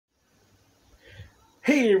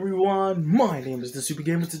Hey everyone, my name is the Super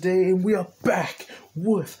Gamer today, and we are back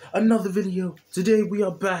with another video. Today we are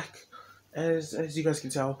back, as you guys can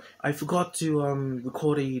tell. I forgot to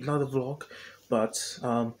record another vlog, but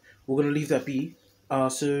we're gonna leave that be.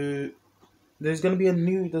 So there's gonna be a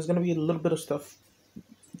little bit of stuff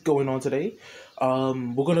going on today.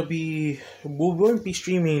 We won't be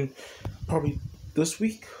streaming probably this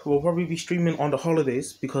week. We'll probably be streaming on the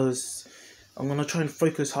holidays because I'm gonna try and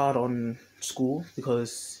focus hard on school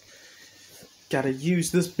because gotta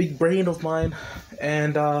use this big brain of mine.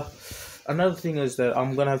 And another thing is that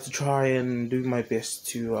I'm gonna have to try and do my best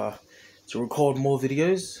to record more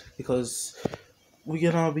videos because we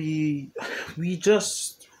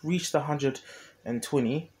just reached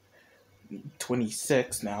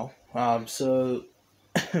 126 now. So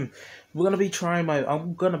we're gonna be trying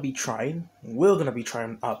we're gonna be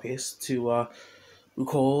trying our best to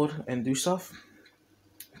record and do stuff.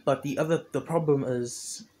 But the problem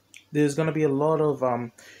is there's gonna be a lot of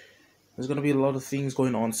things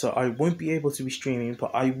going on, so I won't be able to be streaming, but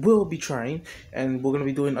I will be trying, and we're gonna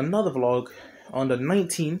be doing another vlog on the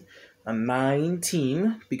 19th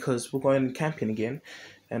because we're going camping again,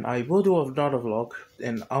 and I will do another vlog,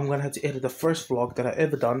 and I'm gonna have to edit the first vlog that I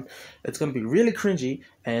ever done. It's gonna be really cringy,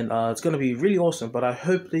 and it's gonna be really awesome, but I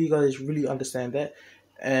hope that you guys really understand that.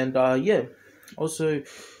 And yeah, also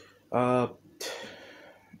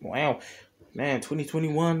wow, man,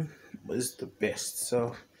 2021 was the best.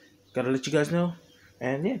 So, gotta let you guys know.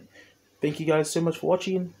 And yeah, thank you guys so much for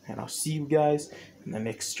watching, and I'll see you guys in the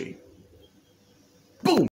next stream. Boom!